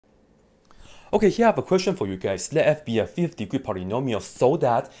Okay, here I have a question for you guys. Let f be a fifth degree polynomial so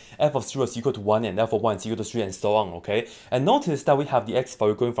that f of 0 is equal to 1 and f of 1 is equal to 3 and so on, okay? And notice that we have the x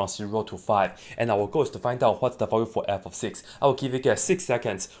value going from 0 to 5. And our goal is to find out what's the value for f of 6. I will give you guys 6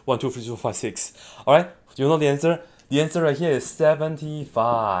 seconds. 1, 2, 3, 4, 5, 6. Alright, do you know the answer? The answer right here is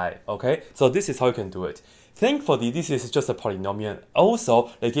 75, okay? So this is how you can do it. Thankfully, this is just a polynomial. Also,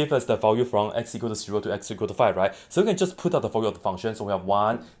 they gave us the value from x equal to 0 to x equal to 5, right? So we can just put out the value of the function. So we have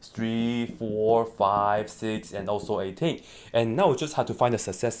 1, 3, 4, 5, 6, and also 18. And now we just have to find the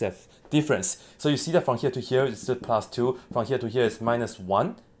successive difference. So you see that from here to here is plus 2, from here to here is minus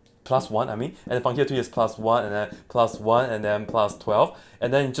 1. Plus 1, I mean, and from here to here is plus 1, and then plus 1, and then plus 12.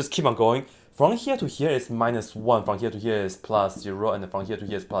 And then you just keep on going. From here to here is minus 1, from here to here is plus 0, and then from here to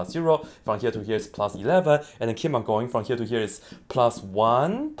here is plus 0, from here to here is plus 11, and then keep on going. From here to here is plus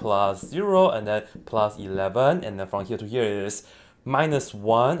 1, plus 0, and then plus 11, and then from here to here is minus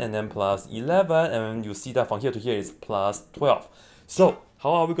 1, and then plus 11, and you see that from here to here is plus 12. So,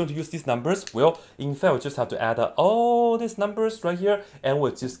 how are we going to use these numbers? Well, in fact, we just have to add up all these numbers right here, and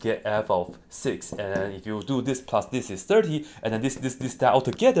we'll just get f of 6. And if you do this plus this is 30, and then this, that all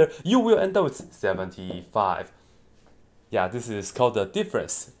together, you will end up with 75. Yeah, this is called the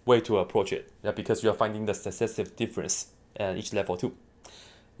difference way to approach it. Yeah, because you are finding the successive difference at each level too.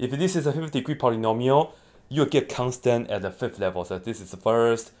 If this is a fifth degree polynomial, you'll get constant at the fifth level. So this is the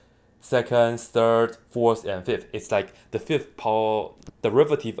first, second, third, fourth, and fifth. It's like the fifth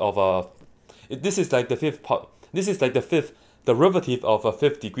derivative of a. This is like the fifth derivative of a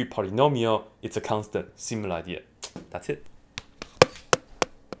fifth degree polynomial. It's a constant. Similar idea. That's it.